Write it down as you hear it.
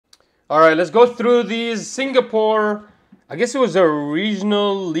All right, let's go through these. Singapore, I guess it was a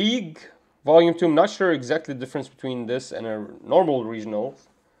regional league, volume 2. I'm not sure exactly the difference between this and a normal regional.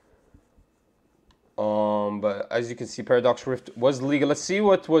 But as you can see, Paradox Rift was legal. Let's see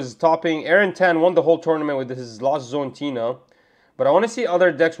what was topping. Aaron Tan won the whole tournament with his Lost Zone Tina. But I want to see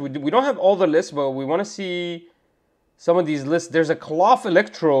other decks. We don't have all the lists, but we want to see some of these lists. There's a 𝐒𝐲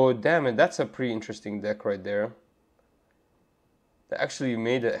Electro. Damn it, that's a pretty interesting deck right there. That actually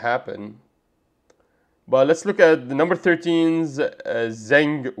made it happen. But let's look at the number 13's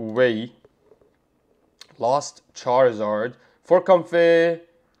Zheng Wei. Lost Charizard. 4 Comfey,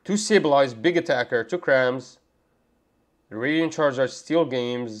 2 Sableyes, big attacker, 2 Crams. The Radiant Charizard Steel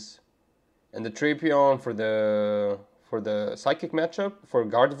Games. And the Trapeon for the Psychic matchup for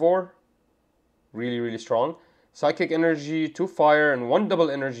Gardevoir. Really, really strong. Psychic Energy, 2 Fire, and 1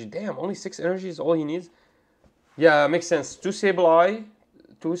 Double Energy. Damn, only 6 energy is all he needs. Yeah, makes sense. 2 Sableye,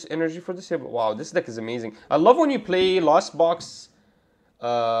 2 energy for the Sableye. Wow, this deck is amazing. I love when you play Lost Box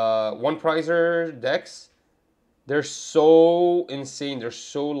one prizer decks. They're so insane. They're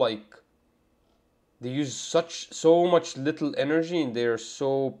so like, they use so much little energy and they're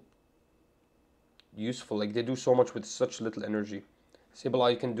so useful. Like they do so much with such little energy.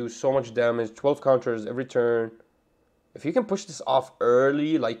 Sableye can do so much damage, 12 counters every turn. If you can push this off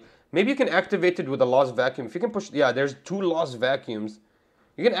early, like maybe you can activate it with a Lost Vacuum. If you can push, yeah, there's 2 Lost Vacuums.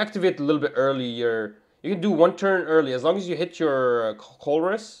 You can activate a little bit earlier. You can do 1 turn early as long as you hit your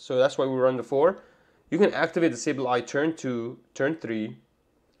Colress. So that's why we run the 4. You can activate the Sableye turn 2, turn 3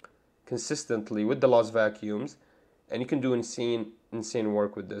 consistently with the Lost Vacuums, and you can do insane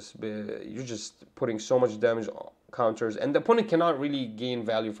work with this. You're just putting so much damage counters, and the opponent cannot really gain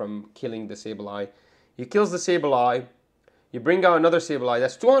value from killing the Sableye. He kills the Sableye. You bring out another Sableye.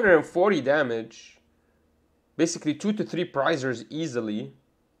 That's 240 damage. Basically 2 to 3 prizers easily.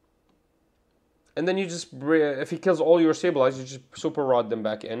 And then you just, if he kills all your Sableyes, you just Super Rod them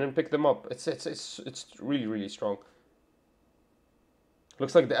back in and pick them up. It's really, really strong.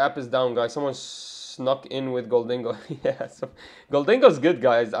 Looks like the app is down, guys. Someone snuck in with Goldingo. Yeah, so Goldingo's good,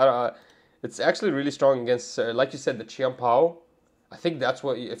 guys. It's actually really strong against, like you said, the Qianpao. I think that's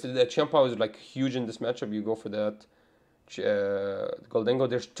what, if the Qianpao is like huge in this matchup, you go for that. Goldingo.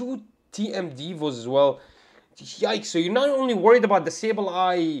 There's 2 TM Devos as well. Yikes! So you're not only worried about the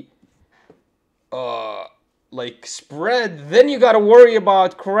Sableye like spread, then you gotta worry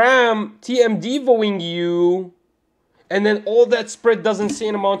about Cram TM Devoing you, and then all that spread does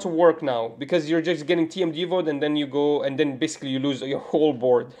insane amount of work now because you're just getting TM Devoed, and then you go and then basically you lose your whole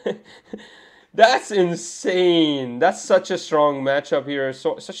board. That's insane. That's such a strong matchup here.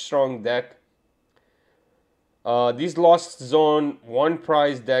 Such a strong deck. These Lost Zone 1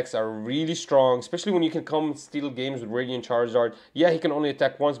 prize decks are really strong, especially when you can come steal games with Radiant Charizard. Yeah, he can only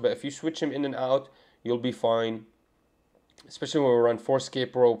attack once, but if you switch him in and out, you'll be fine. Especially when we run 4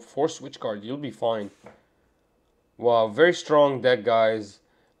 Escape Rope, 4 Switch Card, you'll be fine. Wow, very strong deck, guys.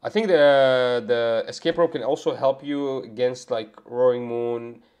 I think the Escape Rope can also help you against like Roaring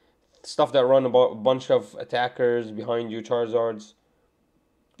Moon, stuff that run about a bunch of attackers behind you, Charizards.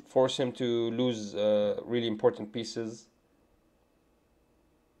 Force him to lose really important pieces.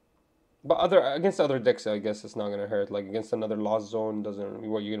 But against other decks, I guess it's not gonna hurt. Like against another Lost Zone, doesn't.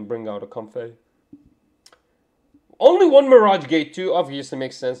 What, you're gonna bring out a Comfey? Only 1 Mirage Gate too. Obviously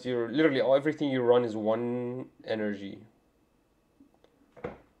makes sense. You're literally everything you run is 1 energy.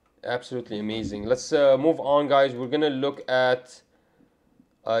 Absolutely amazing. Let's move on, guys. We're gonna look at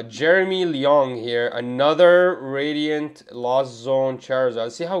Jeremy Leong here, another Radiant Lost Zone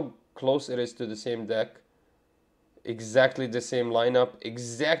Charizard. See how close it is to the same deck. Exactly the same lineup.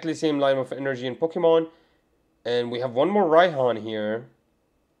 Exactly the same lineup of energy and Pokemon. And we have one more Raihan here.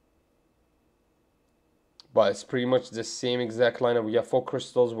 But it's pretty much the same exact lineup. We have 4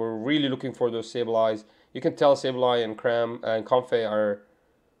 crystals. We're really looking for those Sableyes. You can tell Sableye and Cram and Comfey are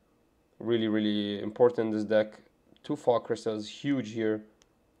really, really important in this deck. 2 Fog Crystals, huge here.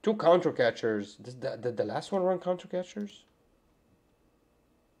 2 Counter Catchers. Did the last one run Counter Catchers?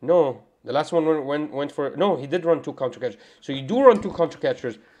 No. The last one went for... No, he did run 2 Counter Catchers. So you do run 2 Counter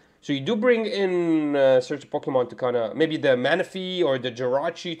Catchers. So you do bring in certain Pokemon to kind of... Maybe the Manaphy or the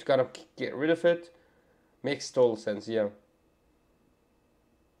Jirachi to kind of get rid of it. Makes total sense, yeah.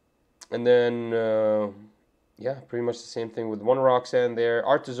 And then... yeah, pretty much the same thing with 1 Roxanne there.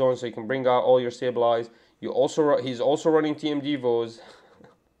 Artizone, so you can bring out all your Sableyes. He's also running TM Devos.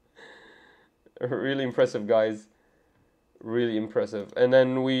 Really impressive, guys. Really impressive. And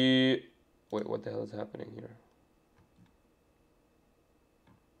then we... Wait, what the hell is happening here?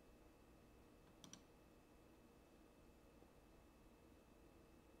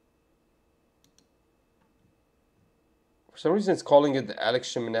 some reason it's calling it the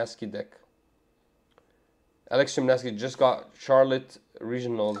𝐂𝐎𝐍𝐄𝐓 deck. 𝐂𝐎𝐍𝐄𝐓 just got Charlotte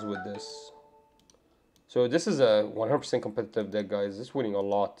regionals with this. So this is a 100% competitive deck, guys. This is winning a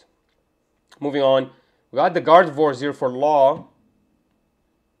lot. Moving on, we got the Gardevoirs here for Law.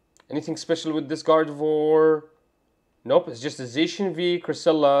 Anything special with this Gardevoir? Nope, it's just a Zacian V,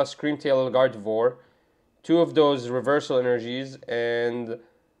 Cresselia, Screamtail, Gardevoir. 2 of those reversal energies and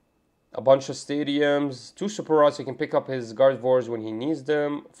a bunch of stadiums. 2 super rods, so he can pick up his Gardevoirs when he needs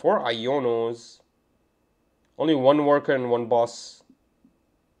them. 4 Ionos. Only 1 worker and 1 boss.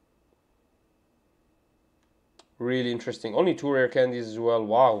 Really interesting. Only 2 rare candies as well.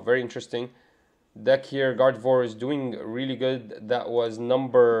 Wow, very interesting. Deck here, Gardevoir is doing really good. That was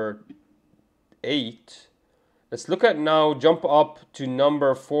number 8. Let's look at now, jump up to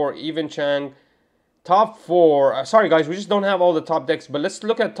number 4, Even Chang. Top 4. Sorry guys, we just don't have all the top decks, but let's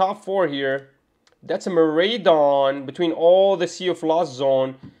look at top 4 here. That's a Miraidon between all the Sea of Lost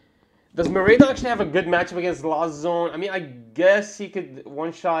Zone. Does Miraidon actually have a good matchup against Lost Zone? I mean, I guess he could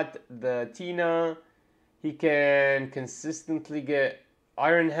one-shot the Tina. He can consistently get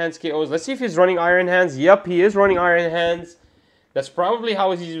Iron Hands KOs. Let's see if he's running Iron Hands. Yep, he is running Iron Hands. That's probably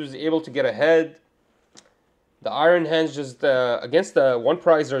how he was able to get ahead. The Iron Hands just against the one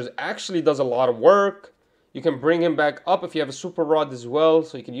prizers actually does a lot of work. You can bring him back up if you have a super rod as well,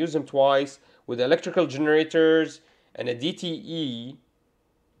 so you can use him twice. With electrical generators and a DTE,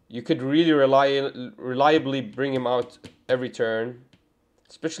 you could really reliably bring him out every turn,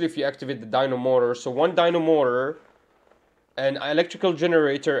 especially if you activate the Dino Motor. So 1 Dino Motor, an electrical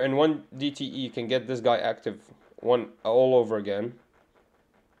generator, and 1 DTE can get this guy active all over again.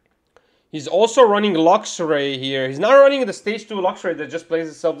 He's also running Luxray here. He's not running the stage 2 Luxray that just plays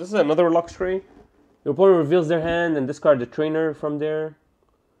itself. This is another Luxray. Your opponent reveals their hand and discard the trainer from there.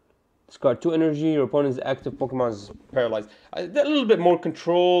 Discard 2 energy. Your opponent's active Pokemon is paralyzed. A little bit more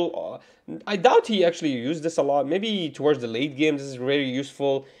control. I doubt he actually used this a lot. Maybe towards the late game, this is very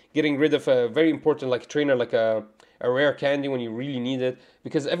useful. Getting rid of a very important trainer like a rare candy when you really need it.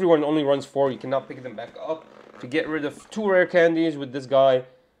 Because everyone only runs 4. You cannot pick them back up. To get rid of 2 rare candies with this guy,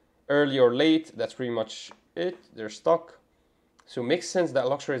 early or late, that's pretty much it. They're stuck. So it makes sense that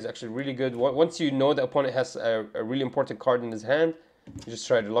Luxray is actually really good. Once you know the opponent has a really important card in his hand, you just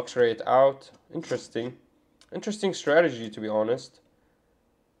try to Luxray it out. Interesting. Interesting strategy, to be honest.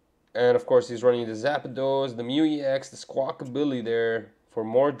 And of course, he's running the Zapdos, the Mew EX, the Squawkabilly there for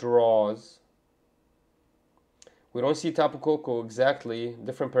more draws. We don't see Tapu Koko exactly.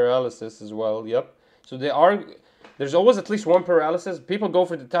 Different paralysis as well. Yep. So there's always at least 1 paralysis. People go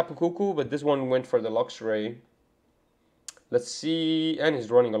for the Tapu Koko, but this one went for the Luxray. Let's see. And he's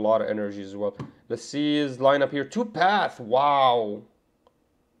running a lot of energy as well. Let's see his lineup here. 2 Path. Wow.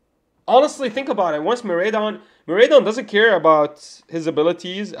 Honestly, think about it. Once Miraidon doesn't care about his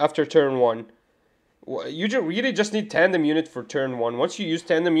abilities after turn 1. You really just need Tandem Unit for turn 1. Once you use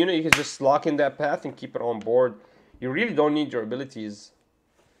Tandem Unit, you can just lock in that path and keep it on board. You really don't need your abilities.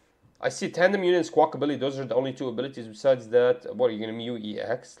 I see Tandem Unit and Squawkabilly. Those are the only 2 abilities. Besides that, what are you going to Mew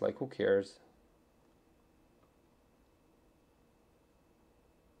EX? Like, who cares?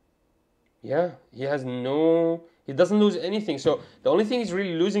 Yeah, he doesn't lose anything. So the only thing he's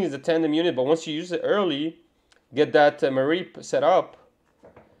really losing is the Tandem Unit. But once you use it early, get that Marie set up,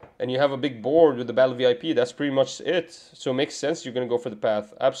 and you have a big board with the Battle VIP, that's pretty much it. So it makes sense you're going to go for the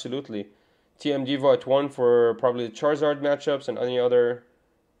path. Absolutely. TM Devo at 1 for probably the Charizard matchups and any other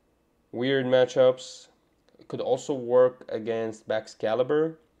weird matchups. It could also work against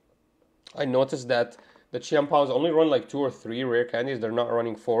Baxcalibur. I noticed that the Chiampaos only run like 2 or 3 rare candies. They're not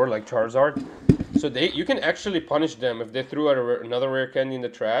running 4 like Charizard. So you can actually punish them if they threw out another rare candy in the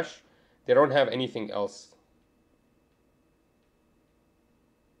trash. They don't have anything else.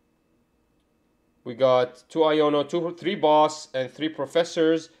 We got 2 Iono, 3 Boss, and 3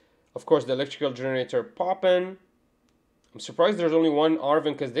 Professors. Of course, the electrical generator poppin'. I'm surprised there's only 1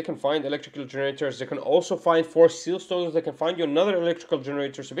 Arven because they can find electrical generators. They can also find 4 Seal Stones. They can find you another electrical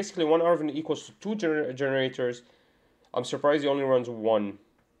generator. So basically 1 Arven equals to 2 generators. I'm surprised he only runs 1.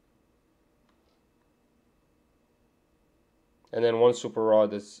 And then 1 Super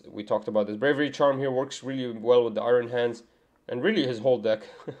Rod, as we talked about. This Bravery Charm here works really well with the Iron Hands. And really his whole deck.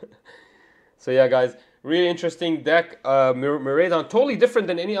 So yeah, guys, really interesting deck. Miraidon, totally different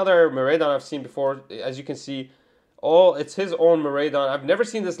than any other Miraidon I've seen before. As you can see, it's his own Miraidon. I've never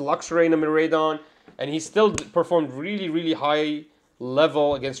seen this Luxray in a Miraidon, and he still performed really, really high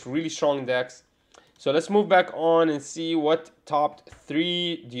level against really strong decks. So let's move back on and see what topped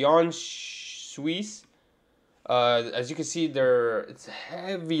 3 Dion Suisse. As you can see, it's a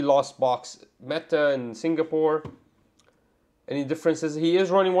heavy lost box meta in Singapore. Any differences? He is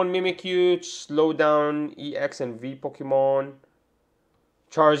running one Mimikyu, slow down EX and V Pokemon.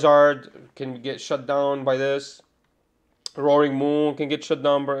 Charizard can get shut down by this. Roaring Moon can get shut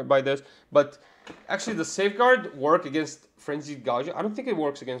down by this. But actually the safeguard work against Frenzied Gouging. I don't think it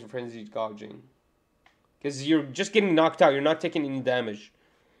works against Frenzied Gouging. Because you're just getting knocked out. You're not taking any damage.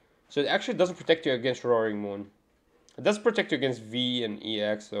 So it actually doesn't protect you against Roaring Moon. It does protect you against V and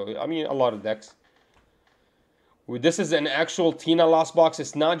EX. So, I mean, a lot of decks. This is an actual Tina Lost Box.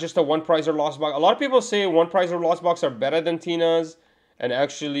 It's not just a one prizer Lost Box. A lot of people say one prizer Lost Box are better than Tina's. And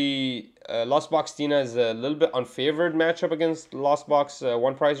actually, Lost Box Tina is a little bit unfavored matchup against Lost Box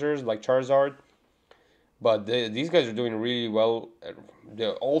one prizers like Charizard. But these guys are doing really well.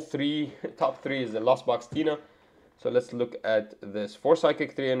 All three, top three is the Lost Box Tina. So let's look at this. 4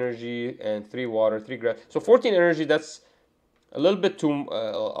 Psychic, 3 Energy, and 3 Water, 3 Grass. So 14 Energy, that's a little bit too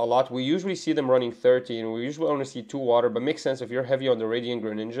a lot. We usually see them running 30, and we usually only see 2 Water. But makes sense if you're heavy on the Radiant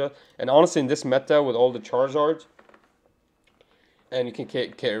Greninja. And honestly, in this meta with all the Charizards, and you can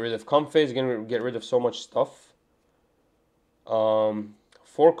get rid of Comfey, you're going to get rid of so much stuff. 4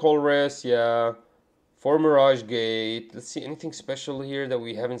 Colress, yeah. 4 Mirage Gate. Let's see, anything special here that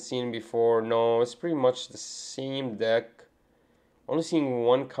we haven't seen before? No, it's pretty much the same deck. Only seeing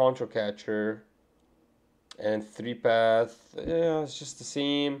 1 Counter Catcher. And 3 Path. Yeah, it's just the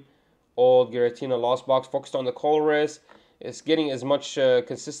same. Old Giratina Lost Box. Focused on the Colress. It's getting as much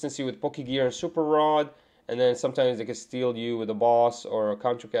consistency with Pokegear and Super Rod. And then sometimes they can steal you with a boss or a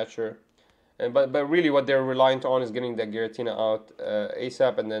Counter Catcher. But really what they're reliant on is getting that Giratina out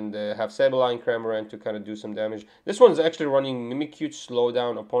ASAP, and then they have Sableye and Cramorant to kind of do some damage. This one's actually running Mimikyu to slow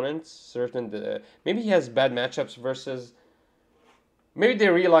down opponents. Maybe he has bad matchups versus... Maybe they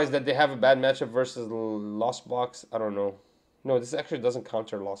realize that they have a bad matchup versus Lost Box. I don't know. No, this actually doesn't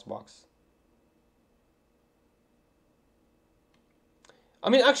counter Lost Box. I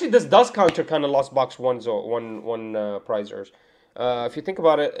mean, actually this does counter kind of Lost Box one prizers. If you think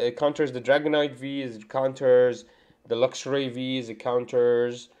about it, it counters the Dragonite Vs, it counters the Luxray Vs, it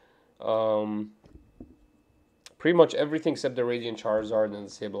counters pretty much everything except the Radiant Charizard and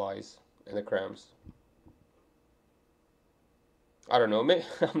the Sableyes and the Crams. I don't know,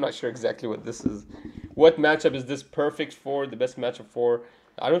 I'm not sure exactly what this is. What matchup is this perfect for, the best matchup for?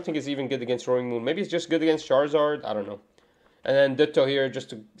 I don't think it's even good against Roaring Moon. Maybe it's just good against Charizard, I don't know. And then Ditto here,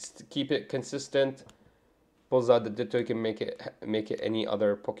 just to keep it consistent. Pulls out the Ditto, he can make it any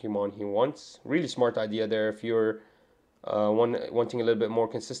other Pokemon he wants. Really smart idea there if you're wanting a little bit more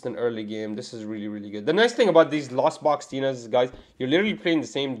consistent early game. This is really, really good. The nice thing about these Lost Box Tinas, guys, you're literally playing the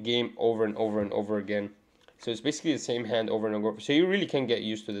same game over and over and over again. So it's basically the same hand over and over. So you really can get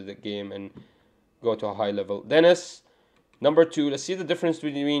used to the game and go to a high level. Dennis, number 2. Let's see the difference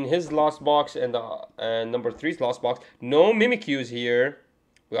between his Lost Box and number 3's Lost Box. No Mimikyus here.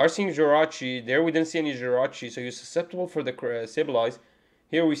 We are seeing Jirachi. There we didn't see any Jirachi, so you're susceptible for the Sableyes.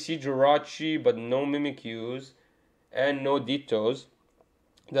 Here we see Jirachi, but no Mimikyus and no Dittos.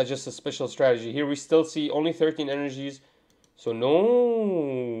 That's just a special strategy. Here we still see only 13 energies, so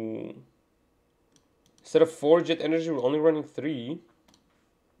no. Instead of 4 Jet Energy, we're only running 3.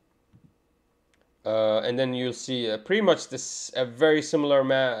 And then you'll see pretty much a very similar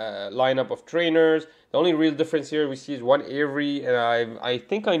lineup of trainers. The only real difference here we see is 1 Avery, and I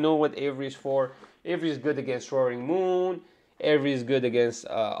think I know what Avery is for. Avery is good against Roaring Moon. Avery is good against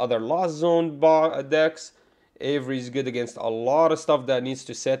other Lost Zone decks. Avery is good against a lot of stuff that needs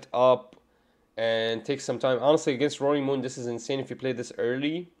to set up and take some time. Honestly, against Roaring Moon, this is insane if you play this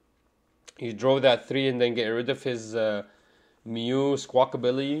early. You drove that 3 and then get rid of his Mew,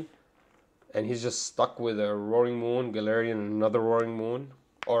 Squawkabilly. And he's just stuck with a Roaring Moon, Galarian, and another Roaring Moon.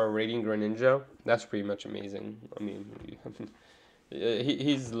 Or a Radiant Greninja. That's pretty much amazing. I mean,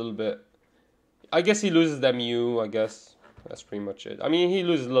 he's a little bit... I guess he loses that Mew, I guess. That's pretty much it. I mean, he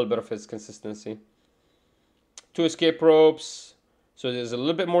loses a little bit of his consistency. 2 Escape Ropes. So there's a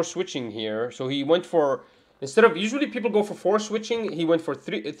little bit more switching here. So he went for... Instead of... Usually people go for 4 switching. He went for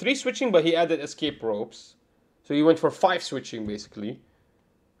 3 switching, but he added Escape Ropes. So he went for 5 switching, basically.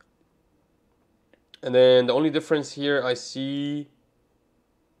 And then the only difference here I see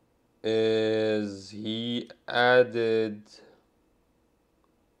is he added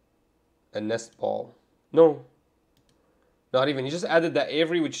a Nest Ball. No, not even. He just added that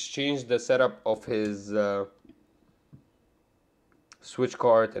Avery, which changed the setup of his Switch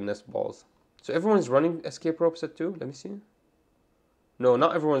Cart and Nest Balls. So everyone's running Escape Ropes at 2? Let me see. No,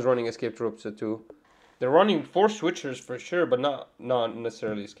 not everyone's running Escape Ropes at 2. They're running 4 switchers for sure, but not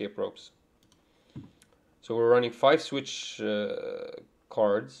necessarily Escape Ropes. So we're running 5 switch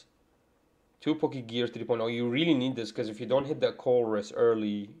cards, 2 Pokegear 3.0. You really need this because if you don't hit that Colress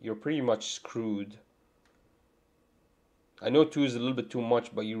early, you're pretty much screwed. I know 2 is a little bit too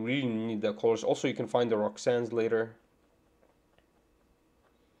much, but you really need that Colress. Also, you can find the Roxannes later.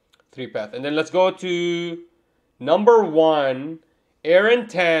 3 path. And then let's go to number 1. Aaron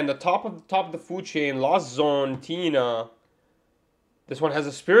Tan, the top of the food chain, Lost Zone, Tina. This one has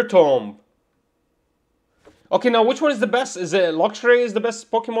a Spiritomb. Okay, now which one is the best? Is it Luxray is the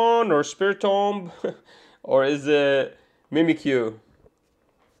best Pokemon, or Spiritomb, or is it Mimikyu?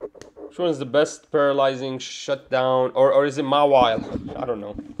 Which one is the best paralyzing shutdown, or is it Mawile? I don't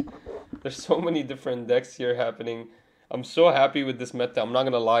know. There's so many different decks here happening. I'm so happy with this meta. I'm not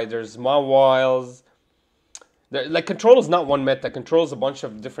gonna lie. There's Mawiles. Like Control is not one meta. Control is a bunch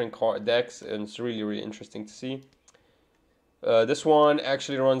of different card decks, and it's really interesting to see. This one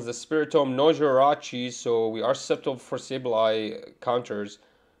actually runs the Spiritomb, no Jirachi, so we are susceptible for Sableye counters.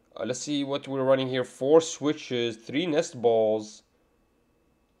 Let's see what we're running here. 4 switches, 3 nest balls.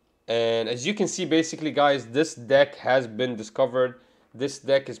 And as you can see, basically, guys, this deck has been discovered. This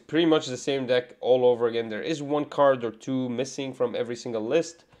deck is pretty much the same deck all over again. There is 1 card or 2 missing from every single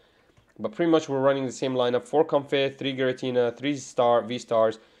list. But pretty much we're running the same lineup. 4 Comfey, 3 Giratina, 3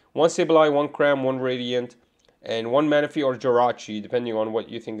 V-Stars, 1 Sableye, 1 Cram, 1 Radiant, and 1 Manaphy or Jirachi, depending on what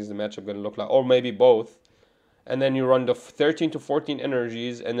you think is the matchup going to look like, or maybe both. And then you run the 13 to 14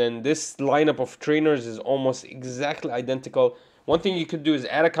 energies, and then this lineup of trainers is almost exactly identical. One thing you could do is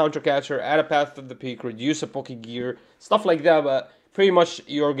add a counter catcher, add a Path of the Peak, reduce a Pokegear, stuff like that, but pretty much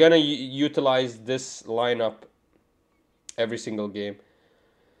you're going to utilize this lineup every single game.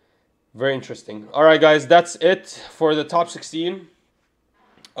 Very interesting. All right, guys, that's it for the top 16.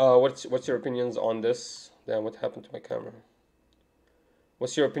 What's your opinions on this? Damn, what happened to my camera?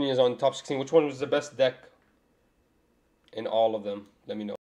 What's your opinions on top 16? Which one was the best deck in all of them? Let me know.